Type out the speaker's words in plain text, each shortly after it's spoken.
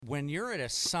when you're at a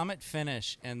summit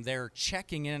finish and they're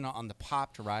checking in on the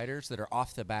popped riders that are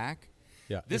off the back,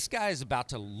 this guy is about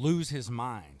to lose his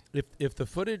mind. If the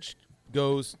footage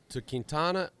goes to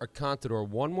Quintana or Contador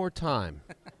one more time,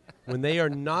 when they are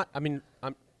not,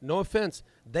 no offense,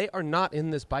 they are not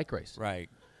in this bike race. Right.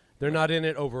 They're not in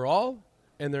it overall,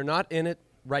 and they're not in it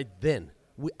right then.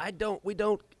 We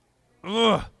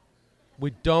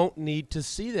don't need to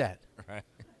see that. Right.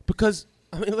 Because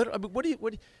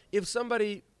if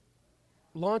somebody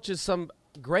launches some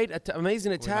great,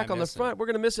 amazing attack on the front, we're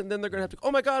going to miss it, and then they're going to have to,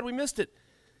 oh, my God, we missed it.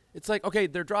 It's like, okay,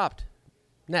 they're dropped.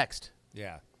 Next.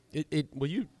 Yeah.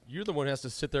 You're the one who has to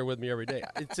sit there with me every day.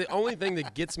 It's the only thing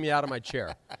that gets me out of my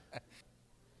chair.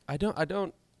 I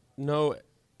don't know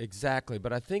exactly,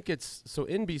 but I think it's, so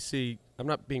NBC, I'm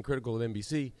not being critical of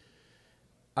NBC,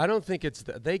 I don't think it's,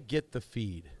 they get the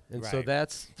feed. And so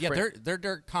that's... Yeah,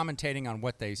 they're commentating on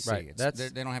what they see. Right.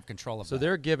 They don't have control of that. So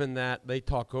they're given that, they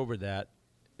talk over that,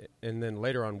 and then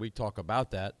later on we talk about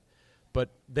that.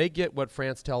 But they get what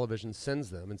France Television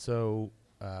sends them, and so...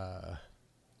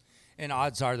 and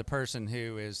odds are the person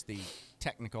who is the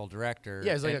technical director...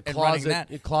 Yeah, he's like a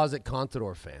closet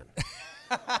Contador fan.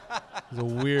 It's a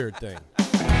weird thing.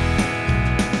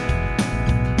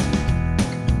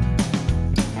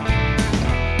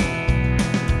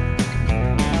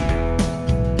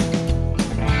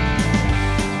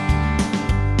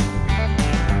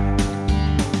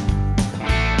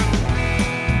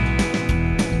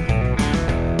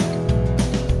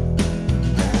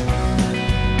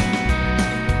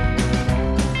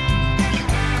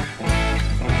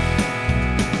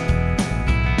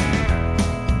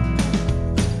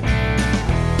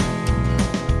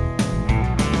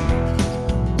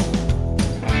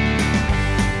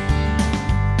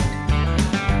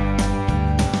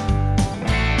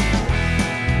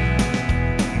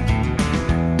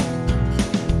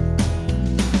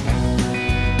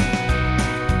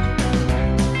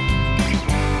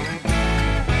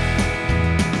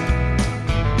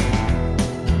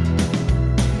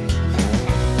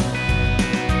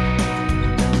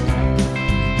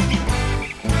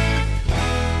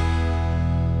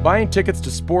 Buying tickets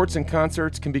to sports and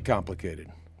concerts can be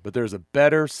complicated, but there's a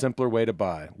better, simpler way to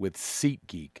buy with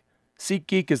SeatGeek.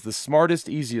 SeatGeek is the smartest,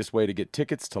 easiest way to get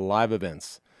tickets to live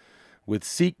events. With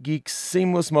SeatGeek's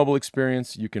seamless mobile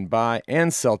experience, you can buy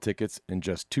and sell tickets in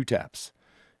just 2 taps.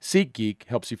 SeatGeek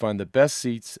helps you find the best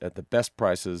seats at the best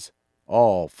prices,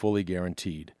 all fully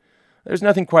guaranteed. There's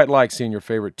nothing quite like seeing your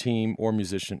favorite team or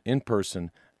musician in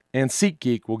person, and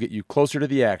SeatGeek will get you closer to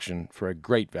the action for a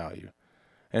great value.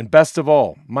 And best of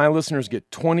all, my listeners get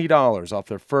 $20 off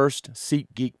their first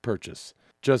SeatGeek purchase.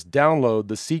 Just download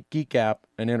the SeatGeek app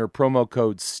and enter promo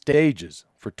code STAGES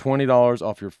for $20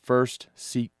 off your first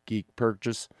SeatGeek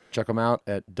purchase. Check them out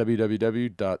at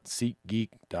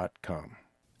www.seatgeek.com.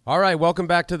 All right, welcome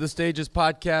back to the Stages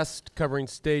podcast, covering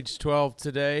Stage 12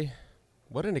 today.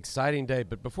 What an exciting day.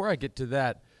 But before I get to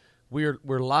that, we're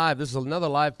live. This is another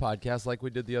live podcast like we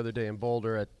did the other day in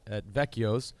Boulder at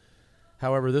Vecchio's.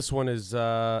 However, this one is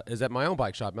at my own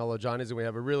bike shop, Mellow Johnny's, and we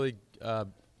have a really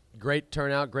great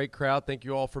turnout, great crowd. Thank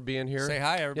you all for being here. Say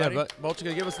hi, everybody. Yeah,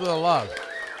 Bolchika, give us a little love.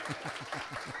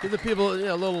 Give the people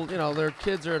a little, their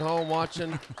kids are at home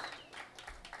watching.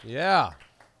 Yeah.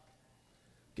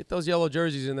 Get those yellow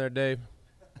jerseys in there, Dave.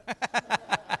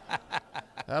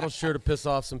 That'll sure to piss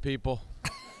off some people.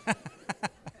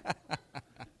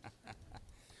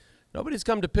 Nobody's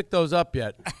come to pick those up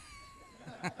yet.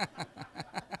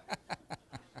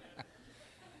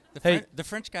 The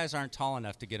French guys aren't tall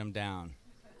enough to get them down.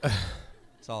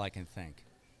 That's all I can think.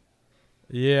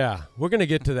 Yeah, we're going to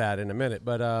get to that in a minute.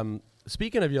 But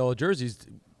speaking of yellow jerseys,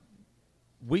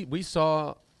 we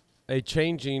saw a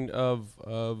changing of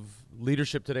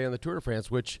leadership today on the Tour de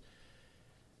France, which,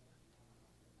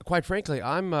 quite frankly,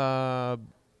 I'm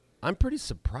pretty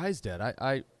surprised at.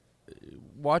 I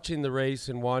watching the race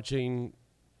and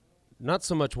not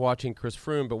so much watching Chris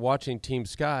Froome, but watching Team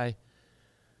Sky.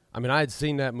 I mean, I had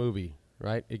seen that movie,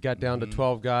 right? It got down to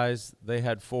 12 guys. They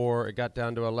had 4. It got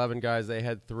down to 11 guys. They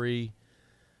had 3.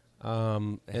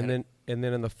 And then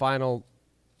in the final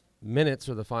minutes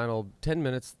or the final 10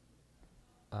 minutes,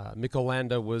 Mikkel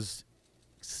Landa was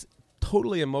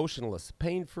totally emotionless,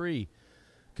 pain-free,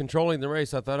 controlling the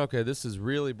race. I thought, okay, this is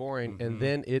really boring. And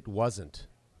then it wasn't.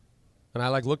 And I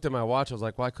looked at my watch. I was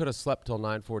like, well, I could have slept till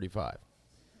 9:45.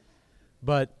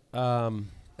 But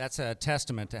that's a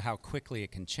testament to how quickly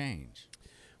it can change.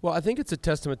 Well, I think it's a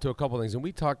testament to a couple things. And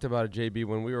we talked about it, JB,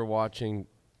 when we were watching.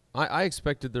 I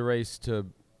expected the race to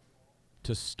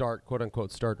start,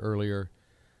 quote-unquote, start earlier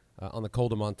on the Col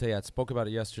de Monte. I spoke about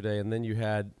it yesterday. And then you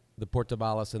had the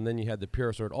Portobello, and then you had the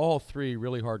Pure Sword. All three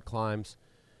really hard climbs.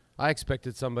 I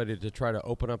expected somebody to try to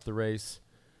open up the race.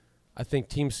 I think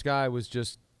Team Sky was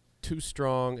just too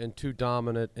strong and too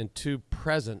dominant and too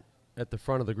present at the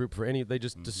front of the group for any. They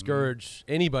just discourage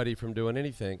anybody from doing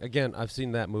anything. Again, I've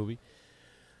seen that movie.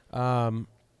 And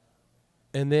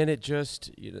then it just,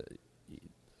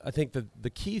 I think the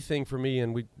key thing for me,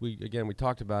 and we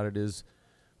talked about it, is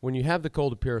when you have the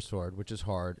Col de Pure Sword, which is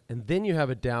hard, and then you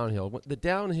have a downhill. The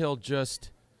downhill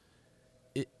just,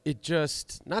 it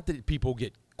just, not that people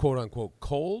get quote unquote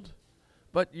cold,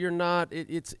 but you're not.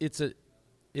 It's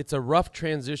a rough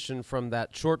transition from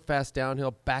that short, fast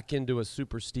downhill back into a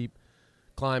super steep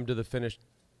climb to the finish.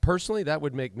 Personally, that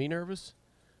would make me nervous.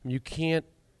 I mean,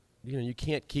 you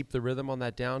can't keep the rhythm on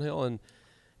that downhill, and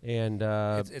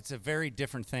it's a very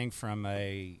different thing from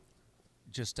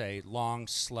just a long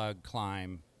slug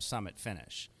climb summit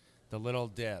finish. The little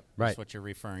dip is what you're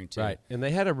referring to. Right, and they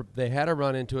had a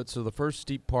run into it. So the first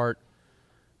steep part,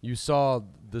 you saw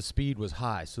the speed was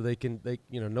high, so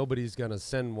nobody's going to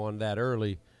send one that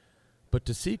early. But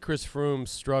to see Chris Froome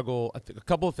struggle, I think a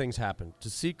couple of things happened. To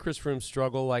see Chris Froome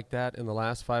struggle like that in the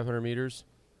last 500 meters,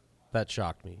 that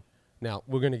shocked me. Now,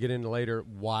 we're going to get into later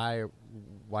why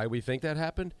we think that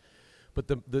happened. But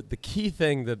the key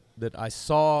thing that I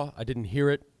saw, I didn't hear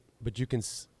it, but you can,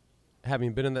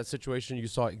 having been in that situation, you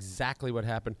saw exactly what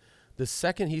happened. The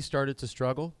second he started to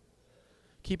struggle,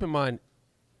 keep in mind,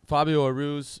 Fabio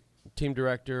Aru's team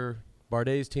director,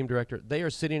 Bardet's team director, they are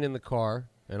sitting in the car,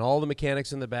 and all the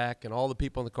mechanics in the back and all the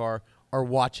people in the car are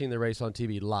watching the race on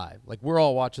TV live. Like, we're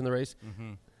all watching the race.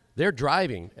 Mm-hmm. They're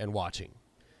driving and watching.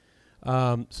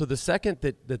 So the second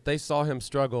that they saw him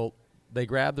struggle, they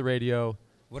grabbed the radio.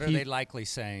 What are they likely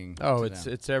saying? Oh,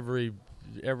 it's every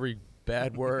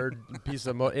bad word, piece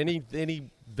of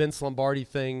any Vince Lombardi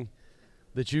thing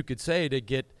that you could say to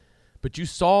get. But you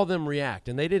saw them react,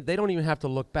 and they don't even have to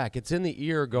look back. It's in the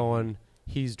ear going,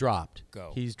 he's dropped.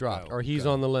 He's dropped, or he's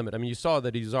on the limit. I mean, you saw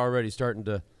that he's already starting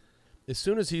to. As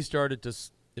soon as he started to,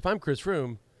 if I'm Chris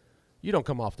Froome, you don't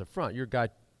come off the front. You're guy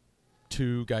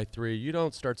 2, guy 3. You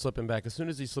don't start slipping back. As soon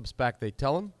as he slips back, they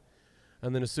tell him,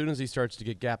 and then as soon as he starts to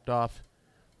get gapped off,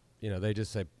 they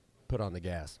just say, put on the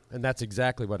gas, and that's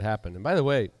exactly what happened. And by the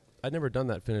way, I'd never done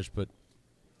that finish, but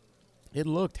it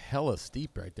looked hella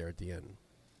steep right there at the end.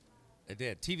 It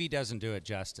did. TV doesn't do it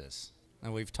justice.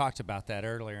 And we've talked about that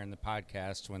earlier in the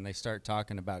podcast when they start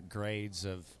talking about grades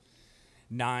of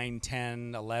 9,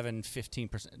 10, 11,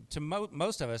 15%. To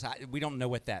most of us, we don't know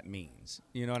what that means.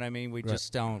 You know what I mean? We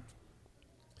just don't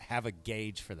have a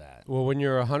gauge for that. Well, when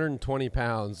you're 120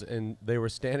 pounds and they were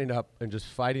standing up and just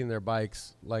fighting their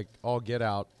bikes like all get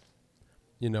out,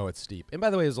 it's steep. And by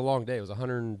the way, it was a long day. It was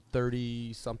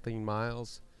 130-something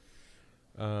miles.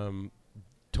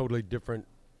 Totally different.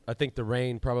 I think the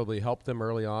rain probably helped them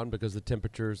early on because the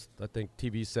temperatures, I think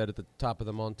TV said at the top of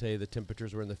the Monte, the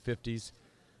temperatures were in the 50s.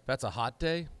 If that's a hot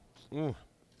day,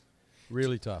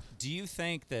 really tough. Do you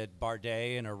think that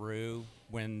Bardet and Aru,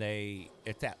 when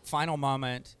at that final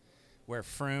moment where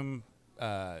Froome,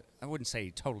 I wouldn't say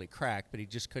he totally cracked, but he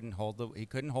just couldn't hold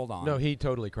on. No, he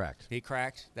totally cracked. He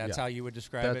cracked? That's how you would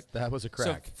describe it? That was a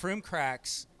crack. So Froome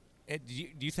cracks. Do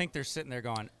you think they're sitting there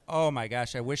going, oh, my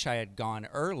gosh, I wish I had gone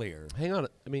earlier? Hang on.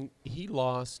 I mean, he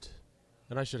lost,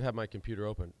 and I should have my computer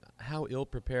open. How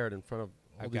ill-prepared in front of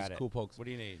all these cool folks. What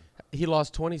do you need? He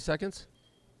lost 20 seconds?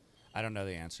 I don't know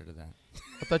the answer to that.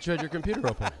 I thought you had your computer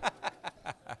open.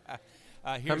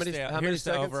 Here's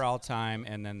the overall time,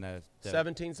 and then the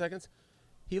 17 seconds?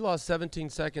 He lost 17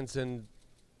 seconds in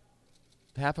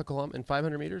half a kilometer, in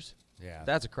 500 meters? Yeah.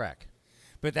 That's a crack.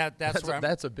 But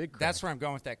that's a big crack. That's where I'm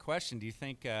going with that question. Do you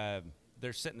think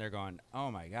they're sitting there going, "Oh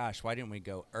my gosh, why didn't we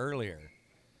go earlier?"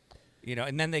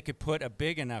 And then they could put a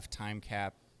big enough time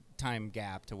gap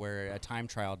to where a time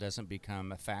trial doesn't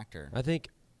become a factor. I think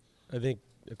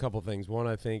a couple of things. One,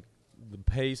 I think the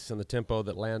pace and the tempo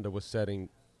that Landa was setting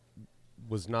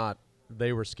was not.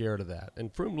 They were scared of that,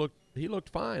 and Froome looked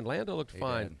fine. Landa looked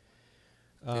fine. Did.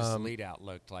 His lead out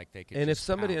looked like they could. And if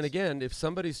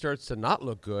somebody starts to not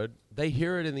look good, they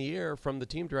hear it in the ear from the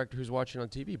team director who's watching on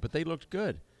TV. But they looked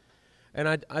good, and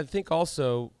I think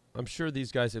also I'm sure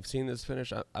these guys have seen this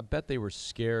finish. I bet they were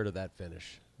scared of that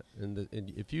finish. And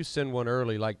if you send one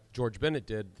early like George Bennett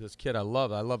did, this kid I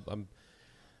love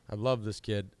this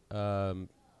kid. When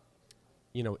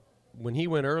he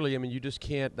went early, I mean, you just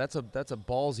can't. That's a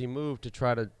ballsy move to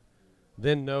try to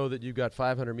then know that you've got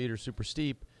 500 meters super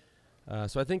steep.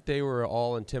 So I think they were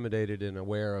all intimidated and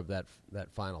aware of that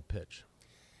final pitch.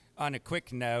 On a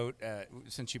quick note,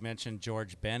 since you mentioned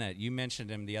George Bennett, you mentioned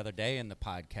him the other day in the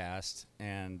podcast,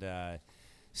 and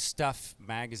Stuff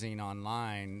Magazine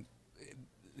Online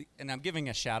and I'm giving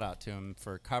a shout out to him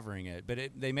for covering it, but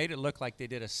they made it look like they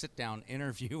did a sit-down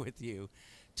interview with you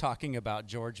talking about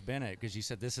George Bennett because you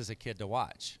said this is a kid to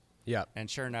watch. Yeah. And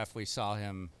sure enough, we saw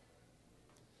him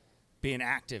being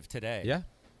active today. Yeah.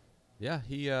 Yeah,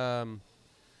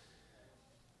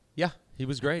 he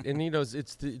was great. And,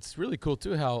 it's really cool,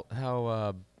 too,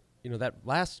 how that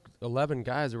last 11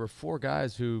 guys, there were 4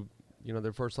 guys who,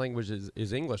 their first language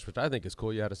is English, which I think is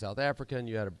cool. You had a South African,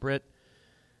 you had a Brit,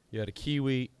 you had a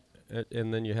Kiwi,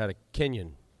 and then you had a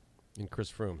Kenyan in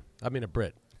Chris Froome. I mean, a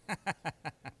Brit.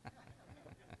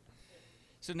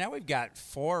 So now we've got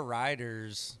 4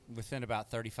 riders within about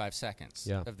 35 seconds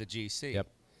of the GC. Yep.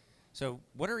 So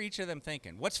what are each of them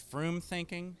thinking? What's Froome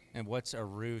thinking, and what's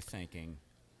Aru thinking?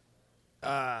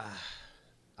 I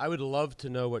would love to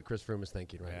know what Chris Froome is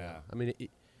thinking right now. I mean,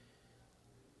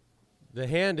 the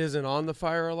hand isn't on the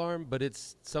fire alarm, but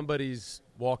it's somebody's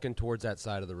walking towards that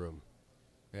side of the room.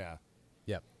 Yeah.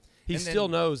 Yep. He still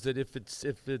knows that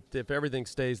if everything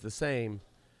stays the same,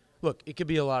 look, it could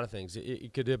be a lot of things.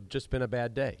 It could have just been a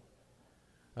bad day.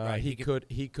 Right. He could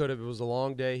have. It was a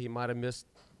long day. He might have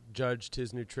misjudged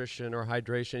his nutrition or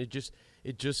hydration.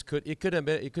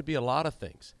 It could be a lot of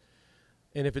things.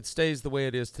 And if it stays the way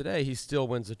it is today, he still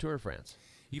wins the Tour de France.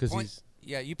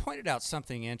 You pointed out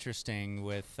something interesting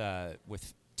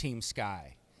with Team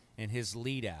Sky and his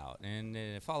lead out. And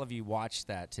if all of you watched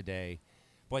that today,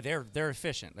 boy, they're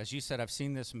efficient. As you said, I've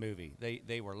seen this movie.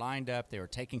 They were lined up. They were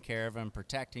taking care of him,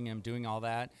 protecting him, doing all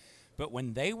that. But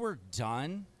when they were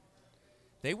done,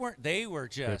 they were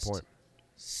just,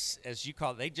 as you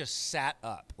call it, they just sat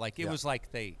up. Like it was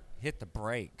like they hit the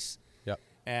brakes. Yep.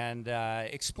 And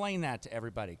explain that to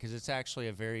everybody because it's actually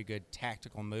a very good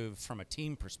tactical move from a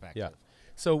team perspective. Yeah.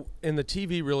 So, and the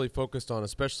TV really focused on,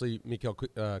 especially Mikhail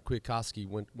Kwiatkowski,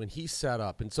 when he sat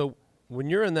up. And so, when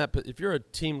you're in that, if you're a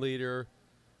team leader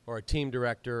or a team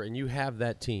director, and you have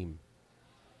that team,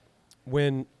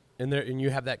 and you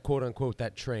have that quote unquote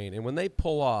that train, and when they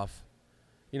pull off,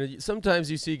 sometimes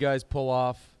you see guys pull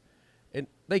off, and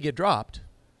they get dropped,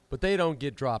 but they don't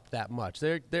get dropped that much.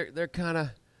 They're kind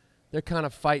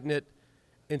of fighting it.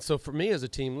 And so, for me as a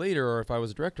team leader, or if I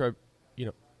was a director,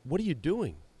 what are you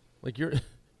doing? Like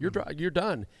you're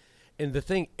done. And the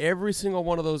thing every single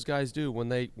one of those guys do when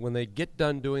they get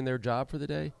done doing their job for the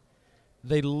day,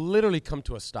 they literally come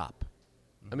to a stop.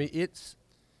 I mean, it's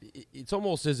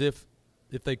almost as if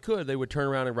they could, they would turn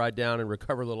around and ride down and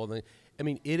recover a little. I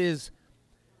mean,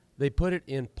 they put it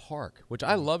in park, which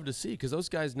I love to see because those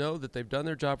guys know that they've done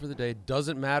their job for the day. It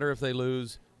doesn't matter if they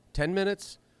lose 10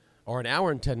 minutes or an hour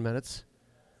and 10 minutes.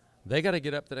 They got to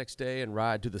get up the next day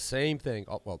and do the same thing.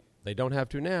 Oh, well, they don't have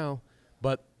to now,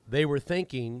 but they were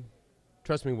thinking,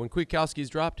 trust me, when Kwiatkowski's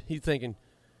dropped, he's thinking,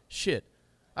 shit,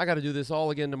 I got to do this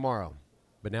all again tomorrow.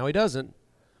 But now he doesn't.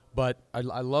 But I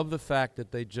love the fact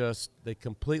that they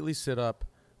completely sit up,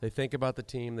 they think about the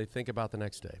team, they think about the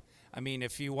next day. I mean,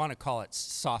 if you want to call it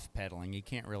soft pedaling, you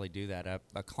can't really do that up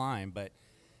a climb, but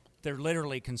they're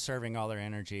literally conserving all their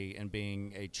energy and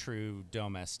being a true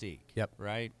domestique. Yep.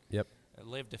 Right? Yep.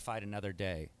 Live to fight another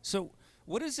day. So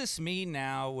what does this mean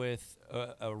now with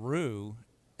Aru?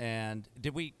 And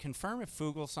did we confirm if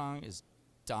Fuglsang is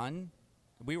done?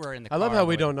 We were in the car. I love how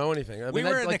we don't know anything. We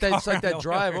were in the car. It's like that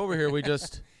drive over here. We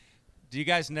just. Do you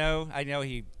guys know? I know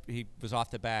he was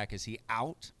off the back. Is he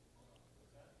out?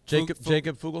 Jacob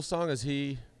Fuglsang, is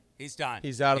he? He's done.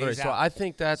 He's out of the race. So I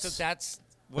think that's. So that's.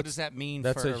 What does that mean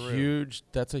for Aru?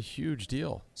 That's a huge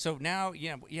deal. So now,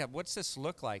 what's this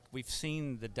look like? We've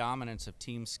seen the dominance of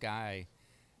Team Sky.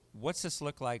 What's this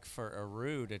look like for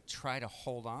Aru to try to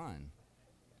hold on?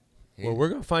 Well, we're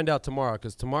going to find out tomorrow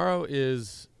because tomorrow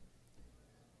is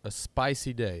a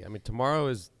spicy day. I mean,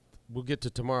 we'll get to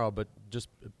tomorrow, but just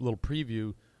a little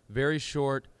preview, very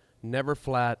short, never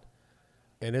flat,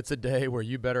 and it's a day where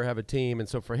you better have a team. And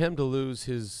so for him to lose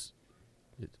his,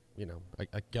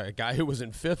 a guy who was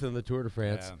in 5th in the Tour de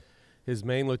France, his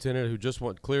main lieutenant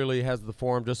who clearly has the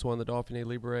form, just won the Dauphiné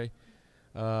Libre.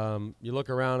 You look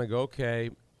around and go, okay,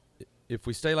 if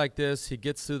we stay like this, he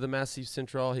gets through the Massif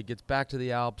Central, he gets back to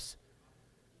the Alps.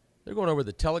 They're going over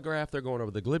the Telegraph, they're going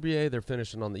over the Glibier, they're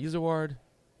finishing on the Izoard.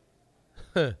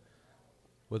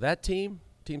 With that Team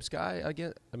Sky,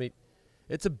 again, I mean,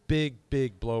 it's a big,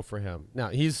 big blow for him. Now,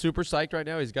 he's super psyched right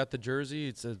now. He's got the jersey.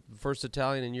 It's the first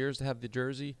Italian in years to have the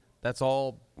jersey. That's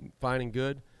all fine and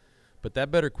good. But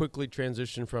that better quickly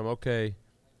transition from, okay,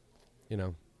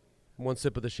 one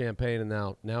sip of the champagne, and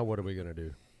now what are we going to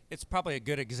do? It's probably a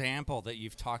good example that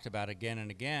you've talked about again and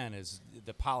again is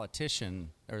the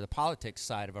politician or the politics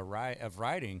side of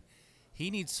riding.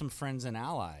 He needs some friends and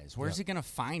allies. Where's he going to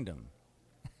find them?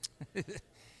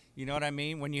 You know what I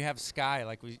mean? When you have Sky,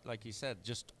 like you said,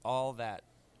 just all that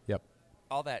Yep.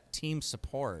 all that team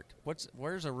support.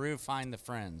 Where's Aru find the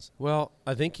friends? Well,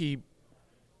 I think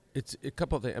it's a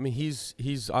couple of things. I mean,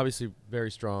 he's obviously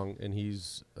very strong, and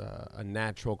he's a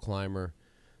natural climber,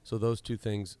 so those two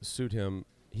things suit him.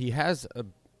 He has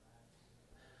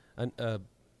an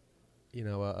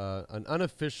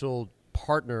unofficial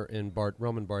partner in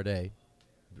Roman Bardet,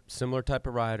 similar type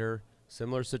of rider,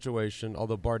 similar situation.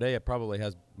 Although Bardet probably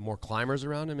has more climbers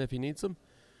around him if he needs them.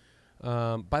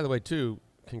 By the way, too,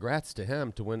 congrats to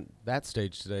him to win that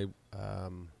stage today.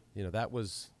 That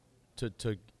was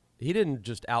to he didn't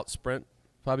just out sprint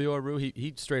Fabio Aru.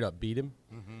 He straight up beat him.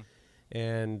 Mm-hmm.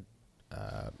 And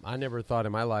I never thought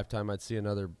in my lifetime I'd see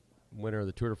another winner of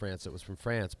the Tour de France that was from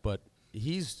France. But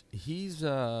he's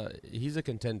a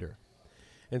contender,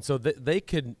 and so they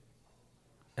could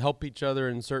help each other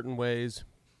in certain ways.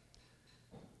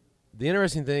 The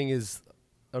interesting thing is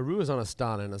Aru is on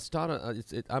Astana, and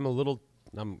Astana,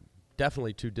 I'm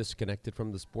definitely too disconnected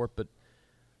from the sport, but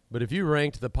if you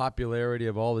ranked the popularity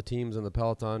of all the teams in the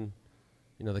peloton,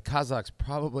 the Kazakhs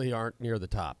probably aren't near the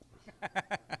top.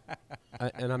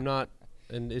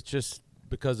 And it's just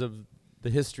because of the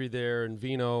history there, and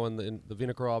Vino and the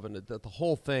Vinokurov and the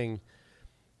whole thing.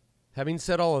 Having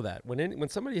said all of that, when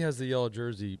somebody has the yellow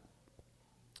jersey,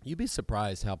 you'd be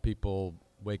surprised how people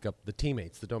wake up, the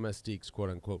teammates, the domestiques, quote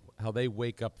unquote, how they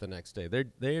wake up the next day.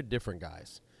 They're different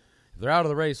guys. If they're out of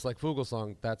the race like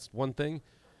Fuglsang, that's one thing.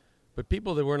 But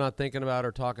people that we're not thinking about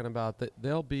or talking about,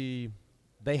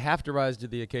 they have to rise to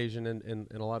the occasion, and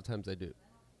a lot of times they do.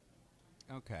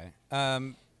 Okay.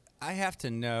 I have to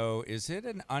know, is it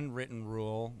an unwritten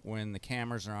rule when the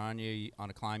cameras are on you on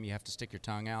a climb, you have to stick your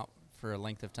tongue out for a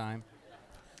length of time?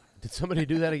 Did somebody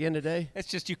do that again today? It's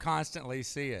just you constantly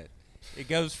see it. It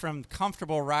goes from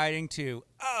comfortable riding to,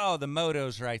 oh, the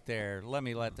moto's right there.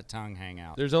 Let the tongue hang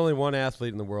out. There's only one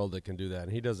athlete in the world that can do that,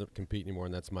 and he doesn't compete anymore,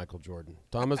 and that's Michael Jordan.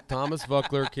 Thomas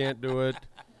Vuckler can't do it.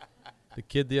 The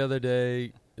kid the other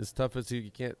day, as tough as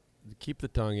he can't keep the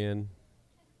tongue in.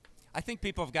 I think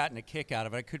people have gotten a kick out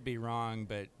of it. I could be wrong,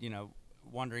 but,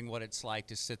 wondering what it's like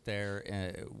to sit there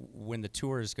when the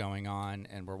tour is going on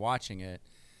and we're watching it.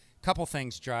 A couple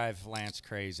things drive Lance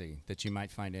crazy that you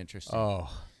might find interesting. Oh,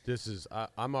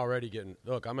 I'm already getting –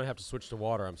 look, I'm going to have to switch to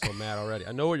water. I'm so mad already.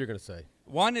 I know what you're going to say.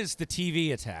 One is the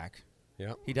TV attack.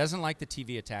 Yeah. He doesn't like the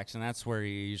TV attacks, and that's where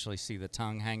you usually see the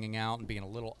tongue hanging out and being a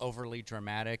little overly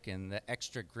dramatic and the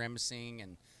extra grimacing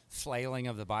and flailing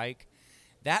of the bike.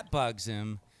 That bugs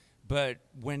him. But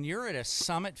when you're at a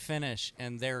summit finish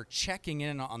and they're checking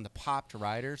in on the popped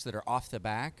riders that are off the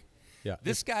back,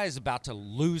 this guy is about to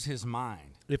lose his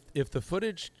mind. If the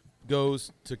footage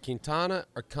goes to Quintana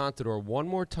or Contador one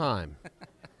more time,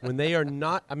 when they are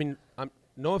not,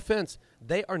 no offense,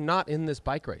 they are not in this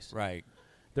bike race. Right.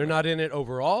 They're not in it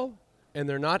overall, and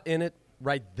they're not in it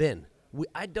right then. We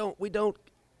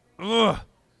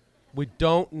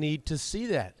don't need to see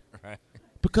that. Right.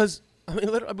 Because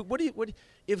what do you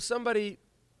if somebody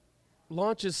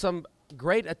launches some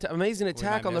great amazing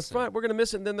attack on the front, we're going to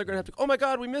miss it, and then they're going to have to, oh my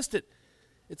God, we missed it.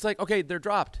 It's like, okay, they're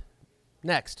dropped.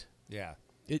 Next. Yeah.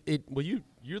 Well,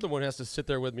 you're the one who has to sit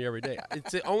there with me every day.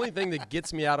 It's the only thing that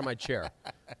gets me out of my chair.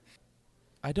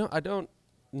 I don't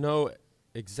know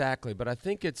exactly, but I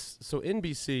think it's so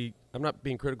NBC. I'm not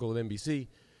being critical of NBC.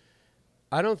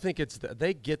 I don't think it's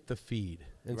they get the feed,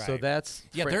 and so that's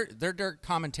they're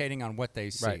commentating on what they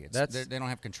see. Right. They don't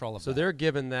have control of that. So they're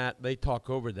given that, they talk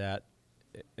over that,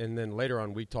 and then later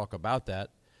on we talk about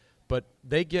that. But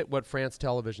they get what France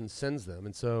Television sends them,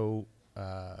 and so.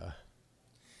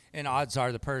 And odds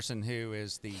are the person who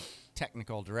is the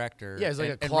technical director. Yeah, he's like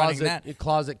a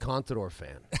closet Contador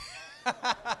fan.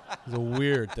 It's a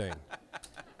weird thing.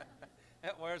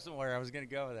 That wasn't where I was going to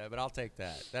go with that, but I'll take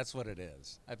that. That's what it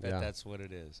is. I bet that's what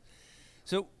it is.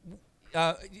 So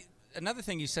another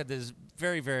thing you said that is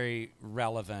very, very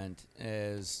relevant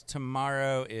is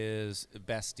tomorrow is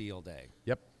Bastille Day.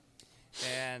 Yep.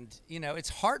 And, it's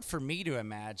hard for me to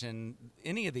imagine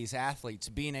any of these athletes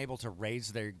being able to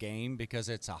raise their game because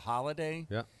it's a holiday.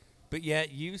 Yeah. But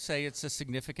yet you say it's a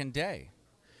significant day.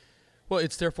 Well,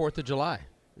 it's their 4th of July.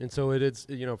 And so it's,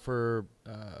 for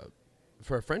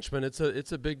a Frenchman, it's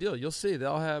a big deal. You'll see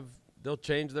they'll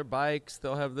change their bikes.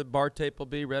 They'll have the bar tape will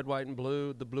be red, white, and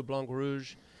blue, the bleu, blanc,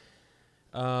 rouge.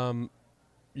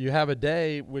 You have a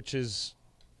day which is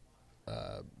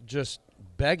just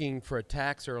begging for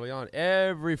attacks early on.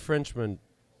 Every Frenchman,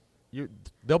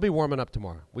 they'll be warming up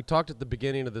tomorrow. We talked at the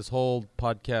beginning of this whole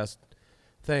podcast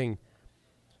thing.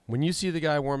 When you see the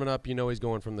guy warming up, he's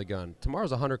going from the gun.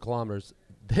 Tomorrow's 100 kilometers.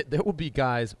 There will be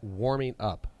guys warming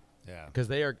up. Yeah. Because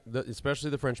they are, especially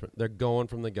the Frenchmen, they're going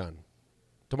from the gun.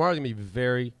 Tomorrow's going to be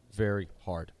very, very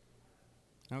hard.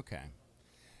 Okay.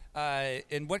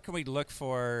 And what can we look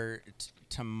for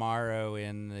tomorrow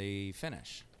in the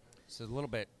finish? It's a little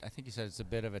bit, I think you said it's a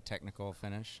bit of a technical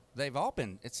finish. They've all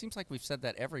been, it seems like we've said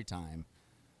that every time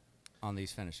on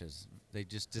these finishes. They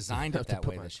just designed it that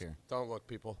way this year. Don't look,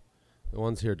 people. The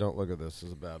ones here, don't look at this. This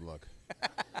is a bad look.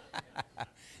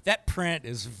 That print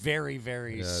is very,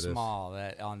 very small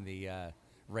that on the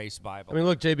race Bible. I mean,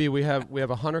 look, JB, we have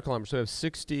 100 kilometers. So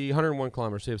we have 101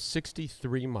 kilometers. So we have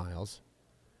 63 miles.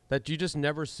 That you just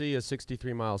never see a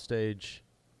 63-mile stage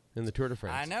in the Tour de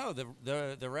France. I know.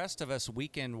 The rest of us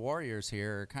weekend warriors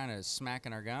here are kind of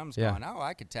smacking our gums going, oh,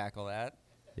 I could tackle that.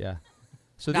 Yeah.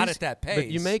 So not at that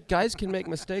pace. But guys can make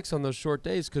mistakes on those short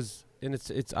days because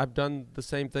I've done the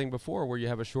same thing before where you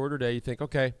have a shorter day. You think,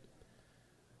 okay,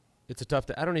 it's a tough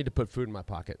day. I don't need to put food in my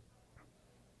pocket.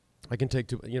 I can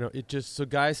take so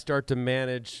guys start to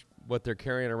manage what they're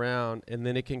carrying around, and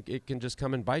then it can just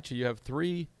come and bite you. You have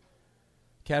 3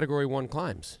 Category 1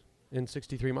 climbs in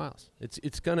 63 miles.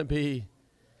 It's going to be,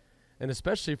 and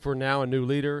especially for now a new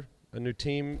leader, a new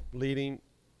team leading,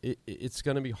 it's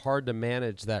going to be hard to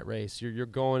manage that race. You're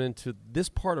going into this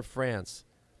part of France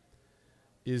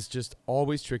is just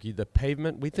always tricky. The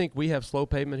pavement, we think we have slow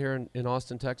pavement here in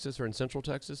Austin, Texas, or in Central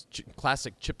Texas,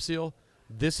 classic chip seal.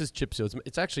 This is chip seal.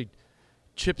 It's actually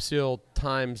chip seal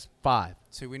times 5.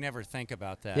 So we never think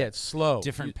about that. Yeah, it's slow.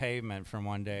 Different pavement from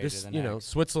one day to the next.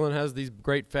 Switzerland has these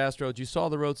great fast roads. You saw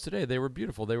the roads today. They were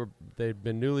beautiful. They've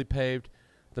been newly paved.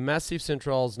 The Massif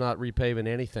Central is not repaving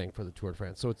anything for the Tour de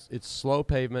France. So it's slow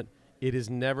pavement. It is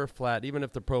never flat. Even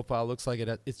if the profile looks like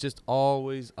it, it's just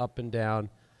always up and down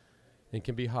and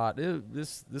can be hot. You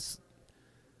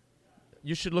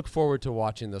should look forward to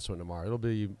watching this one tomorrow.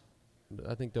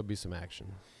 I think there'll be some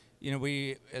action. You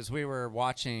know, as we were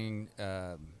watching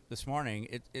this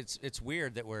morning, it's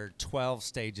weird that we're 12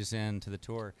 stages into the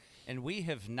Tour, and we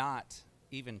have not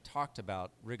even talked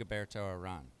about Rigoberto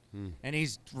Urán. And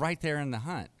he's right there in the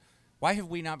hunt. Why have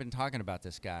we not been talking about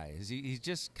this guy? He's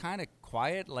just kind of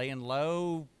quiet, laying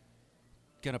low,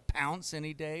 going to pounce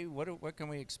any day? What can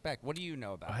we expect? What do you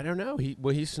know about him? I don't know.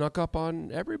 He snuck up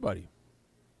on everybody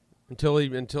until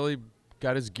he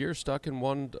got his gear stuck and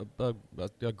won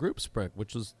a group sprint,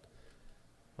 which was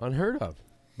unheard of.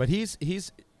 But he's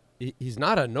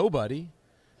not a nobody.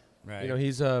 Right. You know,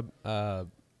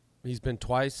 he's been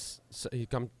twice. He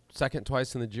come second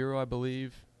twice in the Giro, I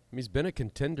believe. He's been a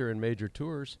contender in major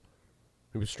tours.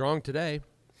 He was strong today,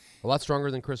 a lot stronger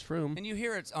than Chris Froome. And you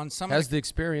hear it on some. Has the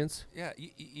experience. Yeah,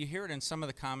 you hear it in some of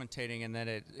the commentating, and then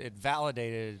it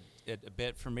validated it a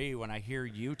bit for me when I hear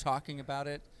you talking about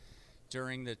it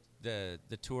during the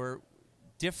tour.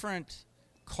 Different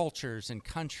cultures and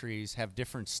countries have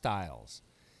different styles,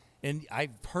 and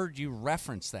I've heard you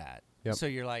reference that. Yep. So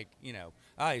you're like,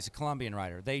 he's a Colombian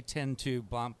rider. They tend to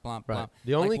blump, blump, Right. blump.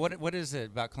 The only what is it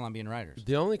about Colombian riders?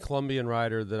 The only Colombian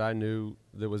rider that I knew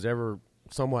that was ever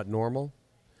somewhat normal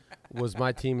was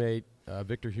my teammate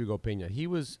Victor Hugo Pena. He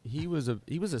was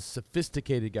a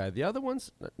sophisticated guy. The other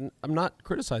ones, I'm not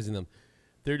criticizing them.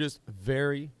 They're just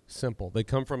very simple. They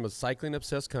come from a cycling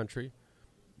obsessed country.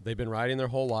 They've been riding their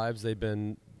whole lives. They've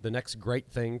been the next great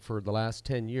thing for the last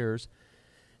 10 years.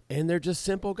 And they're just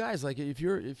simple guys. Like if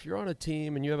you're on a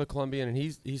team and you have a Colombian and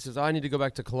he says, I need to go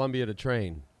back to Colombia to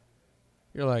train.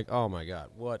 You're like, oh my God,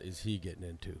 what is he getting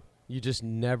into? You just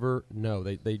never know.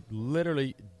 They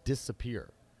literally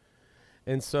disappear.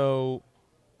 And so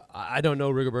I don't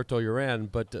know Rigoberto Urán,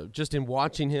 but just in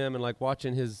watching him and like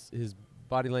watching his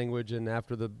body language and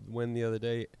after the win the other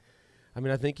day, I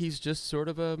mean, I think he's just sort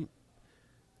of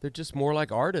they're just more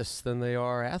like artists than they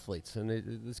are athletes. And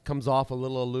this comes off a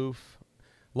little aloof.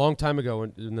 Long time ago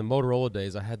in the Motorola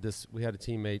days, we had a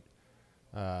teammate,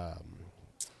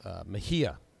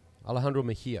 Alejandro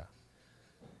Mejia.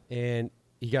 And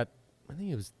I think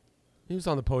he was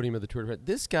on the podium of the Tour de France.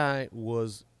 This guy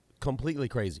was completely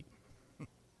crazy.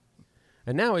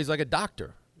 And now he's like a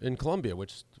doctor in Colombia,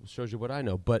 which shows you what I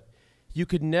know. But you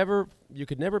could never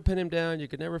pin him down. You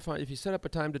could never find, if you set up a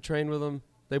time to train with him,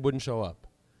 they wouldn't show up.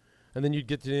 And then you'd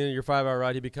get to the end of your 5-hour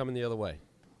ride, he'd be coming the other way.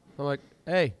 I'm like,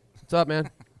 hey, what's up, man?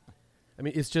 I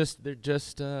mean, they're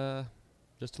just a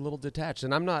little detached.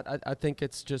 And I think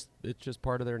it's just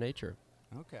part of their nature.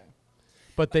 Okay.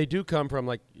 But they do come from,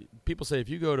 like, people say if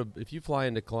you fly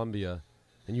into Colombia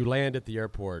and you land at the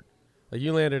airport, like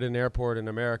you land at an airport in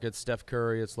America, it's Steph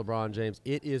Curry, it's LeBron James.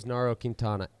 It is Nairo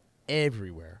Quintana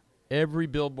everywhere. Every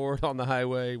billboard on the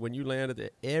highway, when you land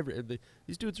at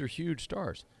these dudes are huge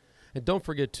stars. And don't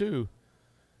forget, too,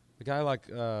 a guy like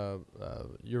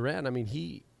Urán, I mean,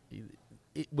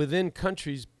 within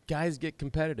countries, guys get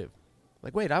competitive.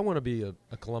 Like, wait, I want to be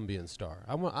a Colombian star.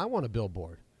 I want a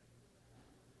billboard.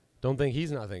 Don't think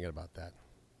he's not thinking about that.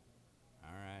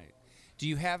 All right. Do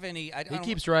you have any? He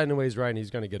keeps riding the way he's riding.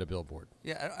 He's going to get a billboard.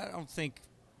 Yeah, I don't think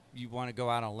you want to go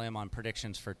out on a limb on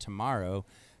predictions for tomorrow.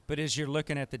 But as you're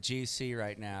looking at the GC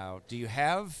right now, do you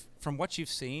have, from what you've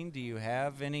seen, do you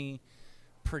have any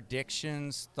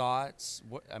predictions, thoughts?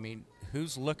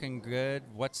 Who's looking good?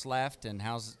 What's left? And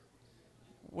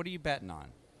what are you betting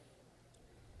on?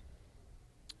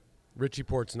 Richie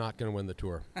Port's not going to win the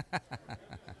Tour.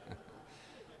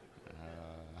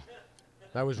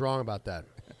 I was wrong about that.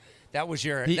 That was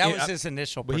his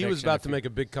initial prediction. But he was about to make a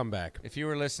big comeback. If you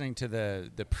were listening to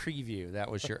the preview,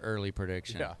 that was your early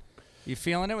prediction. Yeah. You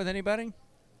feeling it with anybody?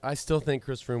 I still think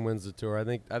Chris Froome wins the Tour. I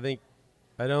think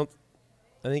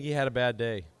he had a bad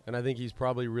day, and I think he's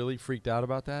probably really freaked out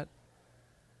about that.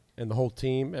 And the whole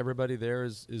team, everybody there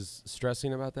is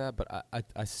stressing about that. But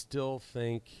I still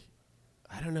think,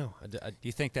 I don't know. Do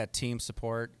you think that team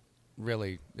support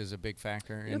really is a big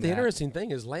factor? The interesting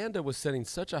thing is Landa was setting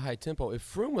such a high tempo. If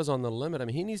Froome was on the limit,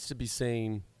 he needs to be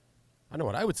saying, I know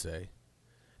what I would say,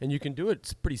 and you can do it.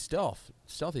 It's pretty stealthy.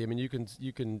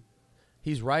 You can.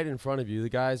 He's right in front of you. The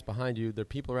guys behind you, there are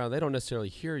people around. They don't necessarily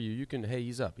hear you. You can, hey,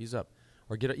 he's up,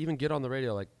 or get on the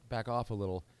radio, like back off a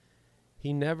little.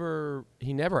 He never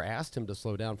asked him to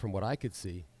slow down, from what I could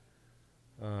see.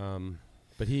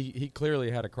 But he clearly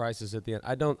had a crisis at the end.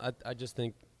 I just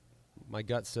think my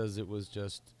gut says it was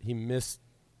just he missed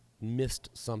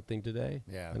something today.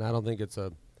 Yeah. And I don't think I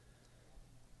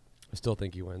still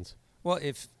think he wins. Well,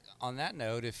 if on that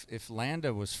note, if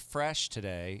Landa was fresh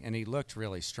today and he looked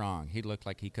really strong, he looked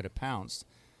like he could have pounced,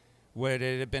 would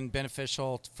it have been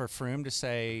beneficial for Froome to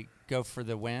say go for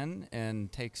the win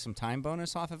and take some time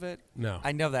bonus off of it? No.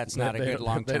 I know that's not a good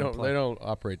long-term play. They don't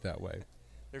operate that way.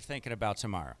 They're thinking about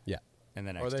tomorrow. Yeah. And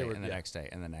the next day, and the next day,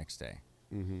 and the next day.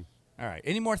 Mm-hmm. All right.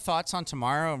 Any more thoughts on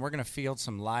tomorrow? And we're going to field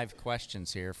some live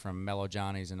questions here from Mellow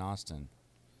Johnny's in Austin.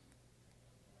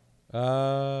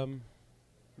 No.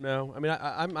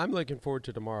 I'm looking forward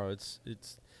to tomorrow. It's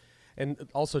and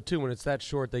also too, when it's that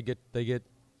short, they get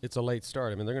it's a late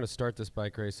start. They're going to start this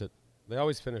bike race they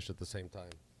always finish at the same time.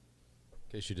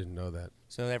 In case you didn't know that.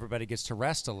 So everybody gets to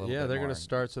rest a little bit. Yeah, they're going to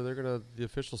start. So the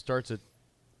official starts at.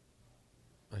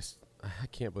 I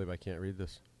can't believe I can't read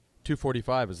this.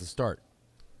 2:45 is the start.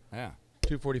 Yeah.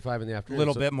 2:45 in the afternoon. A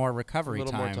little bit more recovery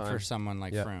time for someone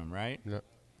like Froome, right? Yeah.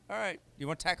 All right. You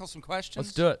want to tackle some questions?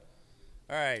 Let's do it.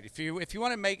 All right. If you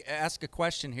want to ask a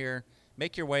question here,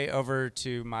 make your way over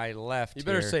to my left. You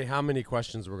better say how many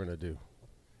questions we're going to do.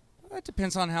 Well, it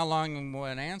depends on how long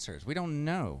one answers. We don't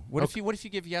know. What if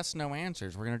you give yes/no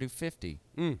answers? We're going to do 50.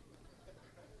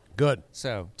 Good.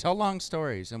 So tell long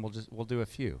stories, and we'll do a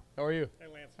few. How are you? Hey,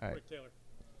 Lance. All right. Rick Taylor.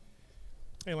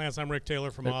 Hey, Lance. I'm Rick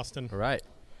Taylor from Austin. All right.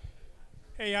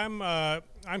 Hey,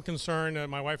 I'm concerned.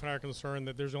 My wife and I are concerned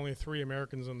that there's only 3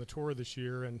 Americans on the tour this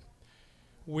year, and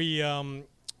we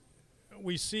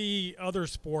see other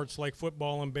sports like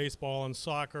football and baseball and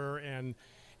soccer and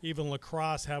even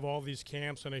lacrosse have all these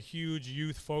camps and a huge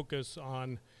youth focus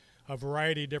on a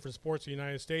variety of different sports in the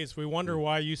United States. We wonder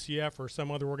why UCF or some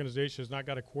other organization has not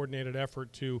got a coordinated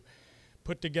effort to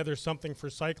put together something for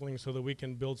cycling so that we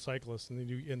can build cyclists in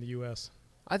the U.S.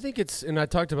 I think and I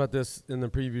talked about this in the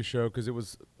preview show because it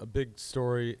was a big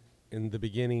story in the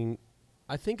beginning.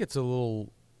 I think it's a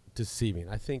little deceiving.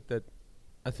 I think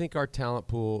our talent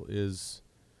pool is,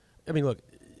 look,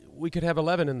 we could have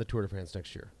 11 in the Tour de France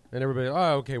next year. And everybody,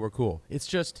 okay, we're cool. It's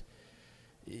just,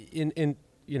 and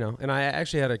I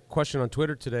actually had a question on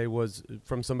Twitter today was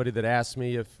from somebody that asked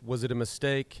me was it a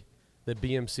mistake that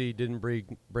BMC didn't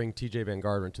bring TJ Van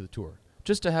Garderen to the Tour?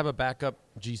 Just to have a backup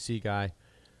GC guy.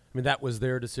 That was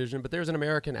their decision, but there's an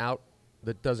American out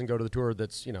that doesn't go to the Tour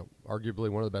that's, arguably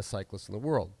one of the best cyclists in the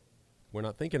world. We're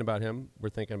not thinking about him. We're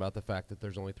thinking about the fact that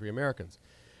there's only 3 Americans.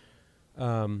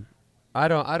 I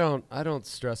don't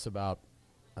stress about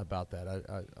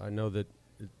that. I know that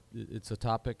it's a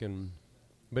topic, and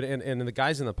the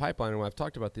guys in the pipeline, and when I've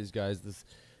talked about these guys, this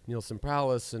Nielsen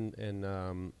Prowlis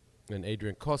and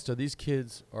Adrian Costa, these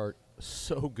kids are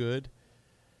so good.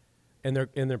 And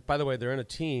they're by the way, they're in a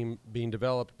team being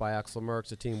developed by Axel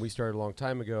Merckx, a team we started a long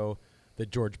time ago that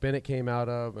George Bennett came out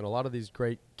of, and a lot of these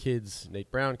great kids,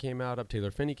 Nate Brown came out of, Taylor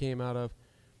Phinney came out of.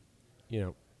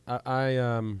 You're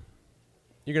gonna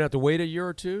have to wait a year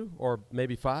or 2, or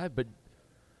maybe 5, but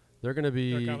they're gonna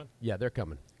be. They're coming? Yeah, they're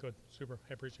coming. Good. Super.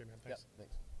 I appreciate it, man. Thanks. Yeah,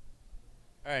 thanks.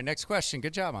 All right, next question.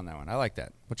 Good job on that one. I like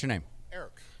that. What's your name?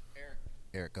 Eric,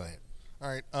 go ahead. All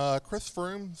right. Chris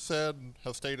Froome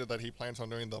has stated that he plans on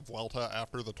doing the Vuelta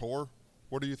after the Tour.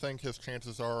 what do you think his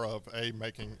chances are of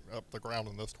making up the ground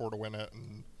in this tour to win it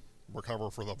and recover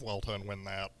for the Vuelta and win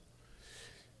that?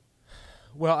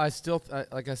 Well,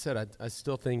 like I said, I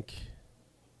still think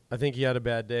he had a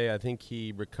bad day. I think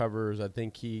he recovers. I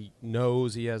think he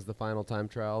knows he has the final time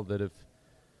trial. That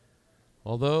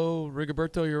although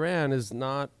Rigoberto Urán is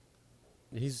not,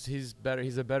 he's better.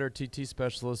 He's a better TT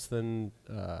specialist than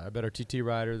a better TT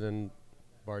rider than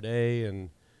Bardet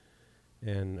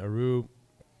and Aru.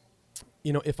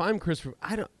 If I'm Chris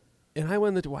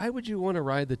Froome, why would you want to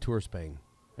ride the Tour Spain?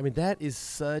 I mean, that is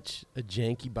such a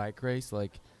janky bike race.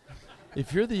 Like,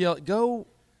 if you're go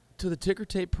to the ticker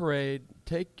tape parade,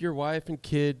 take your wife and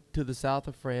kid to the south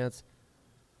of France.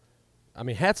 I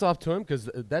mean, hats off to him, because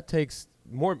that takes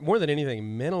more than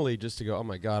anything mentally, just to go, oh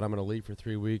my God, I'm going to leave for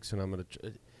 3 weeks, and I'm going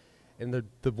to. And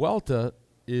the Vuelta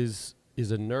is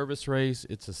a nervous race.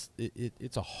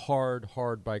 It's a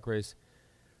hard bike race.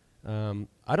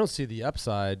 I don't see the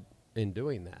upside in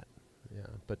doing that. Yeah,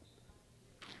 but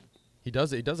he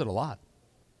does it. He does it a lot.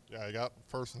 Yeah, he got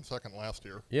first and second last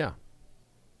year. Yeah.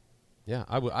 Yeah,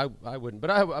 I wouldn't, but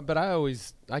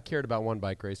I cared about one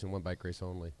bike race and one bike race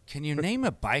only. Can you name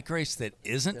a bike race that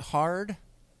isn't hard?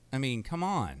 I mean, come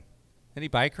on. Any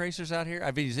bike racers out here?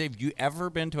 I mean, have you ever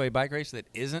been to a bike race that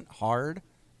isn't hard?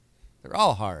 They're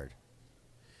all hard.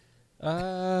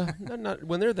 Not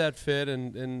when they're that fit,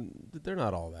 and they're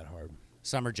not all that hard.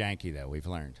 Some are janky, though, we've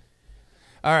learned.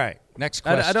 All right, next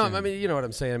question. I mean, you know what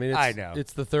I'm saying. I mean, I know.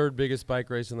 It's the third biggest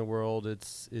bike race in the world.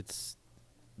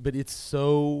 But it's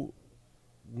so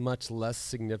much less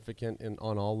significant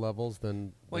on all levels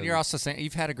than. Well, you're also saying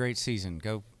you've had a great season.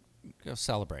 Go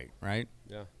celebrate, right?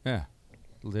 Yeah. Yeah.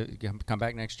 Come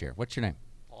back next year. What's your name?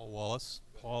 Paul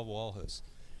Walhus.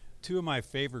 Two of my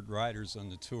favorite riders on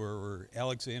the tour were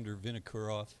Alexander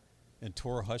Vinokurov and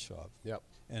Tor Hushovd. Yep.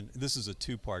 And this is a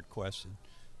two-part question.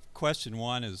 Question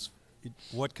one is,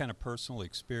 what kind of personal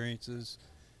experiences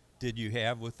did you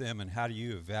have with them, and how do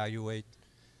you evaluate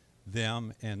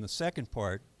them? And the second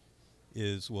part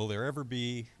is, will there ever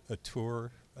be a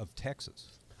tour of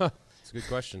Texas? That's a good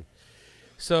question.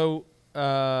 So,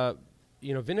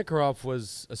 Vinokurov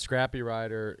was a scrappy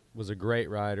rider, was a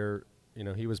great rider.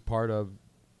 He was part of,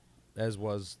 as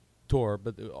was Tor,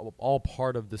 but all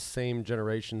part of the same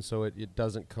generation, so it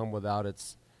doesn't come without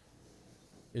its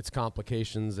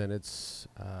complications and its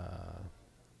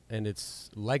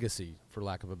legacy, for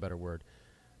lack of a better word.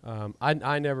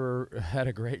 I never had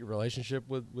a great relationship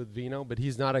with Vino, but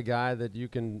he's not a guy that you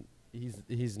can.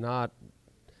 He's not.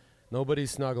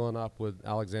 Nobody's snuggling up with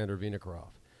Alexander Vinokurov.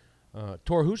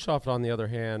 Tor Hushovd, on the other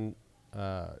hand,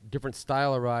 different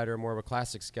style of rider, more of a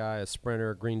classics guy, a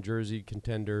sprinter, green jersey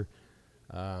contender,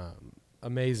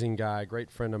 amazing guy,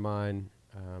 great friend of mine,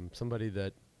 somebody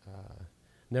that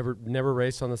never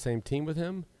raced on the same team with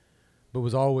him, but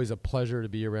was always a pleasure to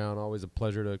be around, always a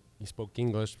pleasure he spoke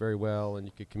English very well, and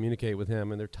you could communicate with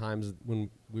him. And there are times when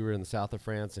we were in the south of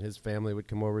France and his family would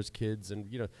come over, his kids,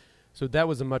 and so that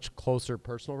was a much closer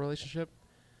personal relationship.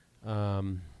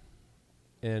 And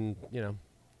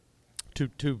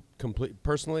two complete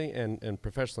personally and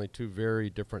professionally, two very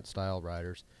different style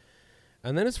riders.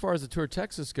 And then as far as the Tour of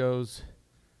Texas goes,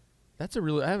 that's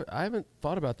I haven't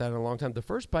thought about that in a long time. The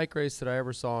first bike race that I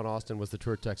ever saw in Austin was the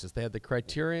Tour of Texas. They had the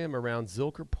criterium around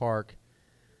Zilker Park,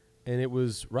 and it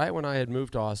was right when I had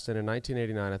moved to Austin in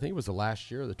 1989. I think it was the last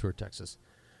year of the Tour of Texas.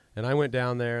 And I went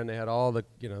down there, and they had all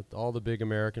the big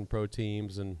American pro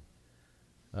teams, and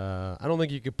I don't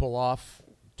think you could pull off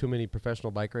too many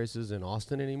professional bike races in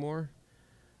Austin anymore.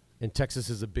 And Texas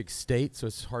is a big state, so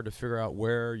it's hard to figure out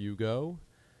where you go.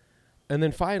 And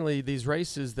then finally, these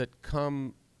races that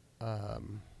come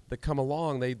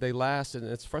along, they last, and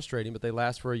it's frustrating, but they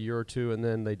last for a year or two, and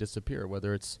then they disappear.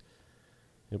 Whether it's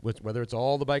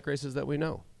all the bike races that we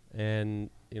know, and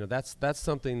that's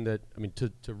something that, I mean,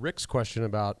 to Rick's question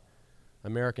about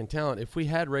American talent, if we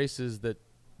had races that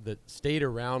stayed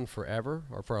around forever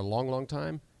or for a long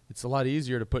time, it's a lot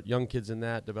easier to put young kids in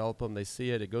that, develop them. They see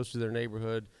it goes through their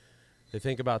neighborhood. They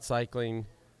think about cycling,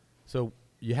 so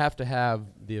you have to have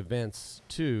the events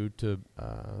too to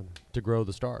grow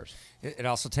the stars. It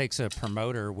also takes a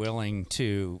promoter willing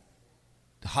to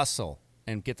hustle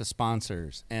and get the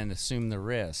sponsors and assume the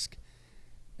risk,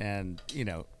 and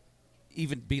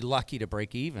even be lucky to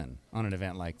break even on an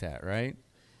event like that, right?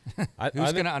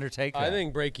 Who's going to undertake that? I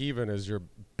think break even is your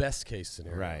best case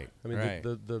scenario. Right. I mean, right.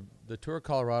 The Tour of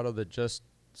Colorado that just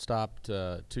stopped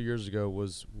 2 years ago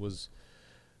was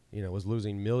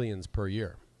losing millions per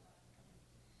year.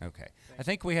 Okay. I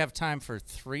think we have time for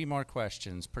 3 more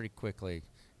questions pretty quickly.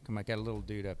 Come on, I got a little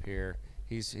dude up here.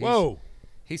 Whoa.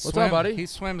 What's up, buddy? He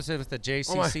swims with the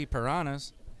JCC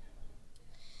Piranhas.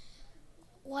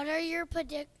 What are your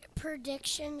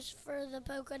predictions for the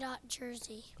polka dot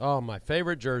jersey? Oh, my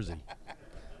favorite jersey.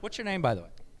 What's your name, by the way?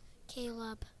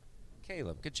 Caleb.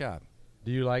 Caleb. Good job.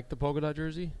 Do you like the polka dot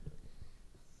jersey?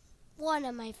 One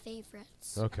of my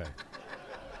favorites. Okay.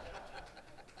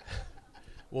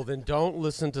 Well, then don't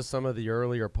listen to some of the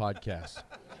earlier podcasts.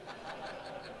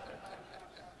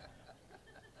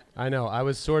 I know. I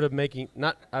was sort of making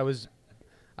I was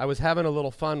having a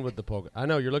little fun with the polka. I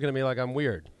know you're looking at me like I'm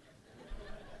weird.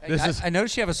 Hey, I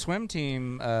noticed you have a swim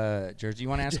team jersey. You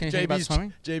want to ask anything about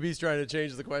swimming? JB's trying to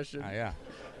change the question. Yeah.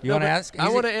 You want to ask? I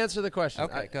want to answer the question.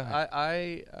 Okay, go ahead.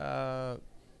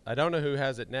 I don't know who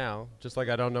has it now, just like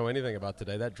I don't know anything about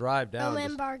today. That drive down.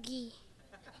 Roman Bargy.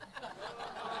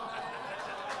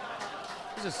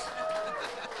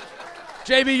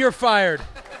 JB, you're fired.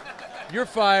 You're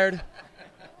fired.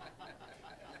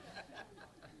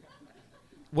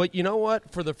 Well, you know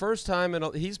what? For the first time,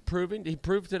 he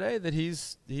proved today that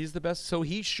he's the best. So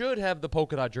he should have the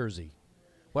polka dot jersey.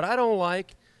 What I don't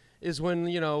like is when,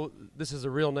 this is a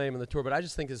real name in the Tour, but I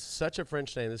just think it's such a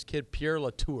French name. This kid, Pierre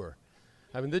Latour.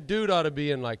 I mean, the dude ought to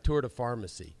be in like Tour de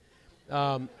Pharmacy.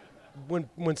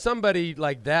 When somebody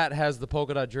like that has the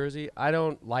polka dot jersey, I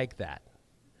don't like that.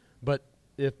 But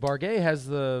if Barguet has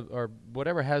the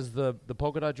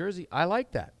polka dot jersey, I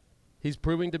like that. He's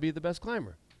proving to be the best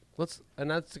climber.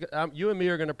 You and me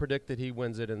are going to predict that he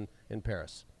wins it in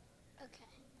Paris. Okay.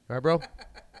 All right, bro?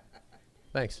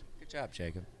 Thanks. Good job,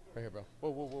 Jacob. Right here, bro.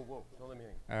 Whoa. Don't let me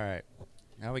hang. All right.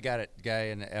 Now we got a guy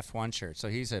in the F1 shirt. So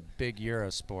he's a big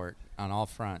Eurosport on all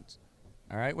fronts.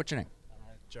 All right. What's your name?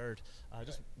 Jared.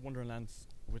 Just wondering, Lance,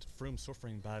 with Froome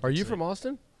suffering bad. Are you from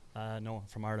Austin? No,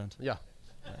 from Ireland. Yeah.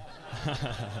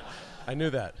 I knew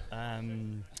that.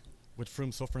 With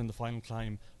Froome suffering the final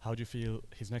climb, how do you feel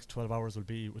his next 12 hours will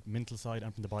be with mental side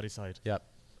and from the body side? Yep.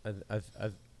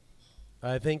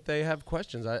 I think they have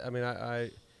questions. I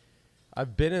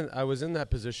was in that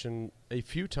position a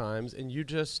few times, and you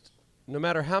just, no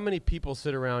matter how many people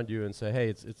sit around you and say, hey,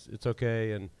 it's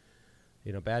okay, and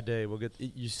bad day,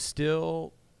 you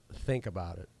still think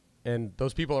about it. And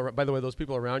those people by the way, those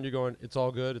people around you going, it's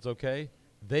all good, it's okay,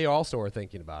 they also are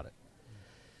thinking about it.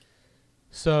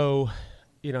 So,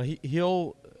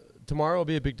 he'll tomorrow will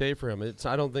be a big day for him.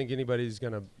 I don't think anybody's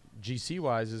gonna GC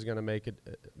wise is gonna make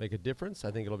a difference.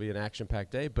 I think it'll be an action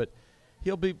packed day, but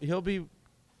he'll be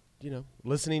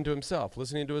listening to himself,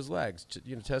 listening to his legs,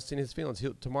 testing his feelings.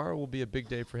 Tomorrow will be a big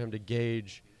day for him to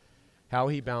gauge how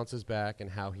he bounces back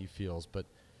and how he feels. But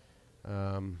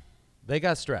they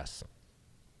got stress.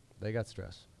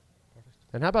 Perfect.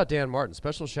 And how about Dan Martin?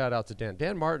 Special shout out to Dan.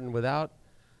 Dan Martin,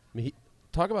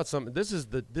 talk about something. This is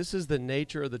the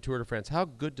nature of the Tour de France. How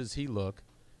good does he look?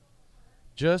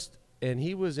 And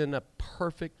he was in a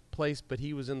perfect place, but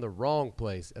he was in the wrong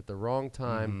place at the wrong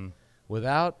time. Mm-hmm.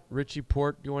 Without Richie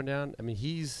Porte going down,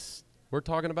 we're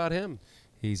talking about him.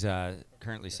 He's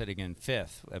currently sitting in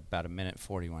fifth, about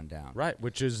 1:41 down. Right,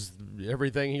 which is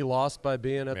everything he lost by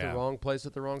being at the wrong place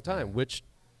at the wrong time, which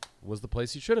was the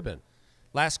place he should have been.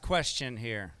 Last question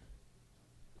here.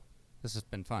 This has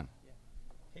been fun.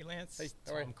 Hey, Lance. Hey,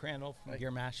 Tom Crandall from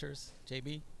Gear Masters,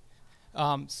 JB.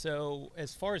 So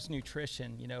as far as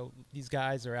nutrition, these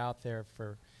guys are out there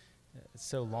for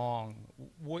so long.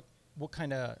 What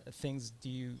kind of things do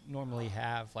you normally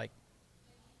have, like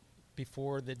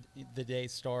before the day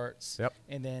starts,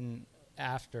 and then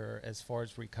after, as far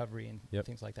as recovery and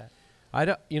things like that?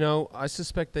 I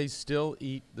suspect they still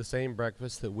eat the same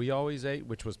breakfast that we always ate,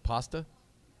 which was pasta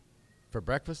for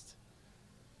breakfast.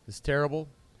 It's terrible,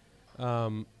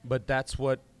 but that's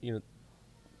what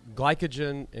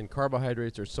glycogen and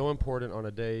carbohydrates are so important on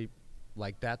a day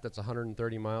like that. That's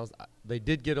 130 miles. They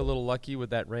did get a little lucky with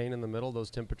that rain in the middle. Those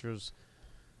temperatures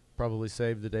probably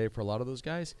saved the day for a lot of those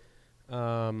guys.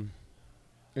 And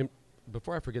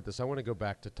before I forget this, I want to go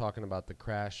back to talking about the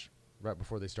crash right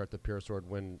before they start the Pure Sword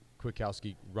when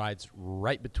Kwiatkowski rides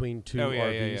right between two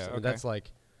RVs. Yeah. I mean, that's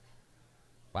like,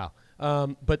 wow.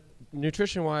 But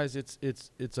nutrition-wise,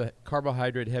 it's a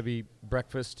carbohydrate-heavy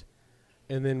breakfast.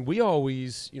 And then we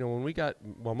always, when we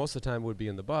most of the time would be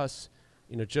in the bus,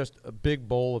 just a big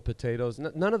bowl of potatoes.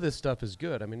 None of this stuff is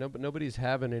good. I mean, nobody's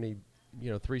having any,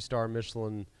 3-star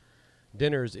Michelin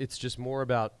dinners. It's just more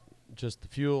about just the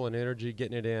fuel and energy,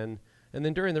 getting it in. And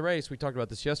then during the race, we talked about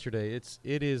this yesterday,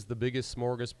 it is the biggest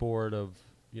smorgasbord of,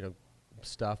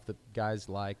 stuff that guys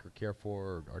like or care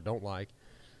for or don't like.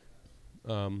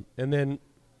 And then,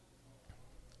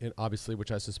 and obviously,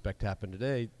 which I suspect happened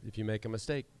today, if you make a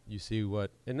mistake, you see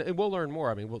what, and we'll learn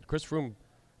more. I mean, Chris Froome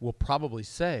will probably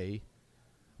say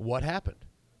what happened.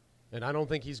 And I don't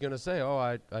think he's going to say, "Oh,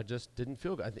 I just didn't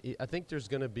feel good." I think there's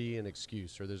going to be an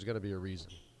excuse, or there's going to be a reason.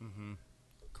 Mm-hmm.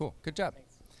 Cool. Good job.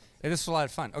 Hey, this was a lot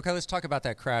of fun. Okay, let's talk about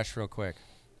that crash real quick.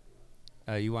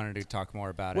 You wanted to talk more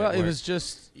about it. Well, it was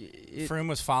just Froome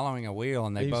was following a wheel,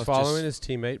 and they he both was following his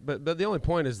teammate. But the only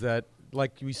point is that,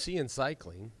 like we see in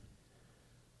cycling,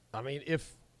 I mean,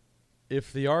 if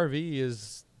the RV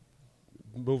is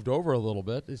moved over a little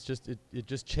bit, it's just it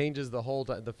just changes the whole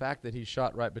the fact that he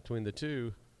shot right between the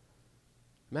two.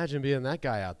 Imagine being that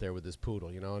guy out there with his poodle,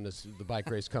 and the bike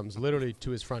race comes literally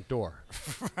to his front door.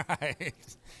 Right.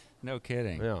 No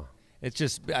kidding. Yeah. It's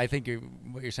just, I think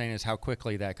what you're saying is how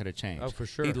quickly that could have changed. Oh, for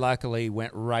sure. He luckily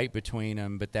went right between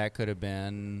them, but that could have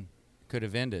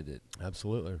ended it.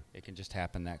 Absolutely. It can just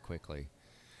happen that quickly.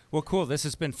 Well, cool. This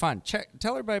has been fun.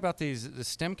 Tell everybody about the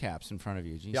stem caps in front of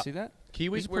you. Did you see that?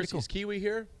 Kiwi, cool. Is Kiwi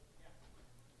here?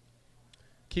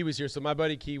 Kiwi's here. So my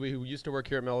buddy Kiwi, who used to work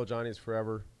here at Mellow Johnny's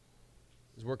forever,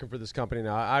 is working for this company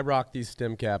now. I rock these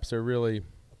stem caps. They're really,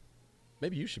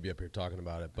 maybe you should be up here talking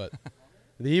about it, but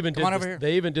they even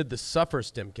did the Suffer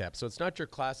stem cap. So it's not your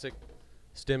classic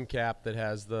stem cap that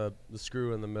has the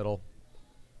screw in the middle.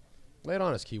 Lay it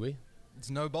on us, Kiwi. It's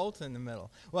no bolt in the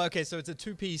middle. Well, okay, so it's a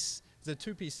two-piece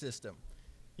system.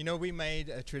 We made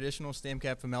a traditional stem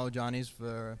cap for Mellow Johnny's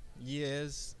for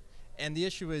years, and the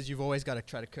issue is you've always got to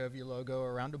try to curve your logo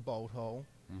around a bolt hole,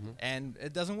 and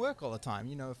it doesn't work all the time.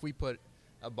 If we put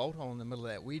a bolt hole in the middle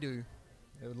of that it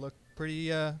would look pretty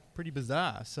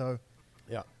bizarre. So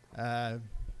yeah.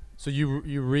 So you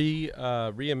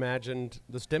reimagined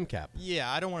the stem cap.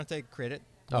 Yeah, I don't want to take credit.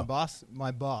 Oh.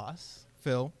 My boss,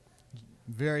 Phil,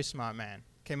 very smart man,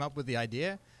 came up with the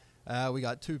idea. We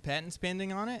got 2 patents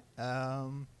pending on it.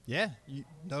 You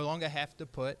no longer have to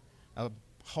put a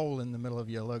hole in the middle of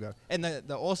your logo. And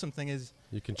the awesome thing is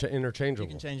you can interchangeable.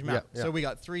 You can change them out. Yeah. So we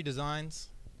got 3 designs,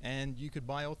 and you could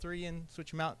buy all 3 and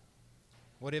switch them out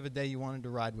whatever day you wanted to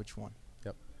ride which one.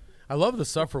 Yep. I love the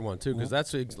Suffer one, too, because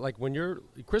that's like when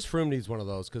Chris Froome needs one of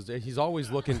those because he's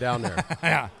always looking down there.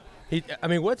 Yeah.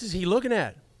 What is he looking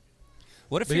at?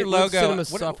 What if your logo?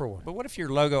 What if your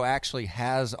logo actually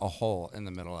has a hole in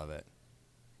the middle of it?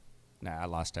 Nah, I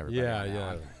lost everybody.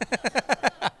 Yeah.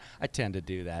 I tend to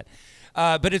do that,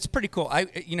 but it's pretty cool.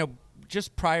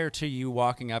 Just prior to you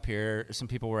walking up here, some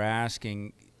people were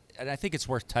asking, and I think it's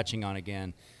worth touching on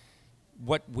again,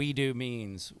 what we do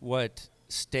means, what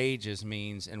stages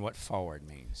means, and what forward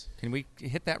means. Can we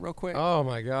hit that real quick? Oh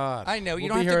my God! I know we'll you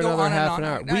don't be have here to go another on half and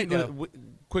an on. hour. I know.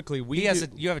 Quickly,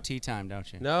 you have a tea time,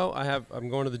 don't you? No, I'm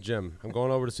going to the gym. I'm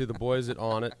going over to see the boys at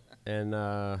On It, and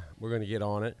we're going to get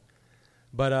on it.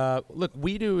 But look,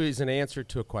 we do is an answer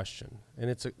to a question, and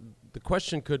the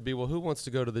question could be, well, who wants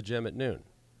to go to the gym at noon?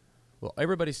 Well,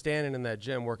 everybody standing in that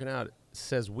gym working out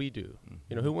says we do.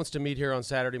 Mm-hmm. Who wants to meet here on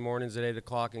Saturday mornings at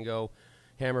 8:00 and go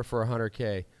hammer for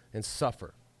 100K and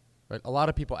suffer? Right? A lot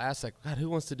of people ask, like, God, who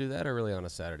wants to do that early on a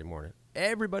Saturday morning?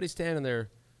 Everybody standing there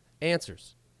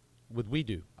answers with we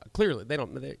do. Clearly, they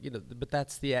don't, but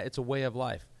that's it's a way of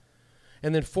life.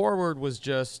 And then forward was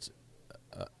just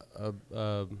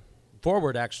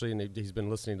forward, actually, and he's been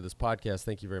listening to this podcast.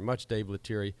 Thank you very much, Dave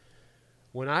Lettieri.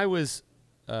 When I was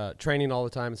training all the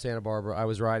time in Santa Barbara, I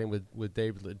was riding with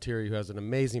Dave Lettieri, who has an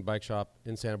amazing bike shop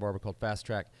in Santa Barbara called Fast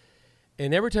Track.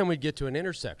 And every time we'd get to an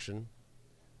intersection,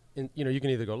 you can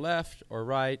either go left or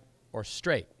right or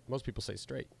straight. Most people say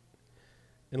straight.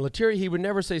 And Lettieri, he would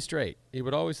never say straight. He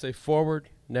would always say forward,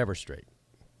 never straight.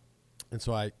 And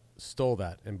so I stole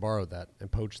that and borrowed that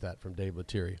and poached that from Dave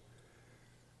Lettieri.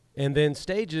 And then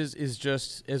stages is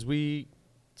just, as we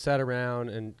sat around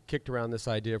and kicked around this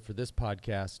idea for this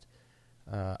podcast,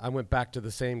 I went back to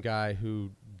the same guy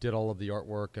who did all of the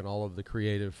artwork and all of the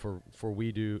creative for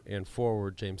We Do and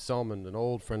Forward, James Selman, an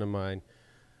old friend of mine,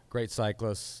 great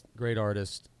cyclist, great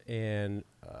artist, and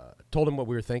told him what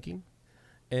we were thinking.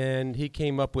 And he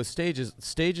came up with stages.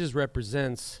 Stages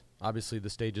represents, obviously, the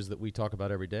stages that we talk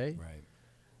about every day. Right.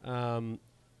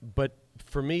 But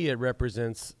for me, it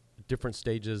represents different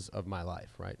stages of my life,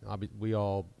 right? We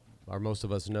all, or most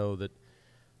of us, know that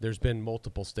there's been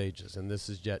multiple stages, and this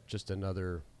is yet just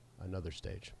another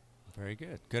stage. Very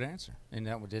good. Good answer. And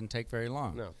that didn't take very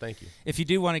long. No, thank you. If you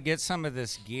do want to get some of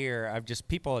this gear,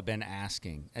 people have been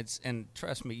asking. And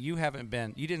trust me, you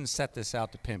didn't set this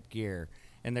out to pimp gear,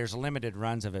 and there's limited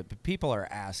runs of it, but people are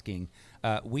asking.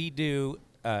 We do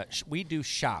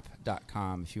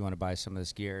shop.com if you want to buy some of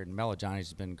this gear, and Mellow Johnny's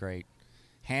has been great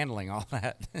handling all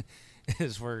that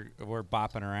as we're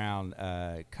bopping around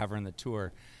covering the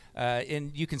tour.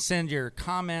 And you can send your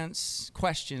comments,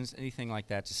 questions, anything like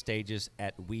that to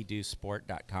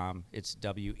stages@wedosport.com. It's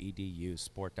WEDU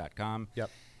sport.com. Yep.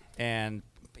 And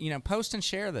post and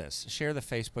share this. Share the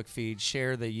Facebook feed.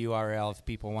 Share the URL if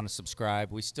people want to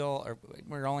subscribe.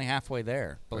 We're only halfway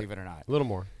there, believe it or not. A little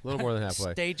more than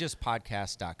halfway.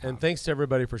 Stagespodcast.com. And thanks to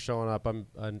everybody for showing up.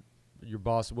 Your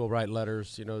boss will write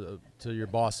letters, to your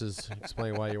bosses,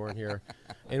 explain why you weren't here.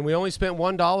 And we only spent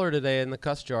 $1 today in the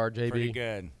cuss jar, JB. Pretty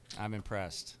good. I'm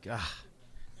impressed. All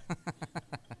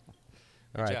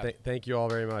right. Thank you all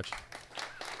very much.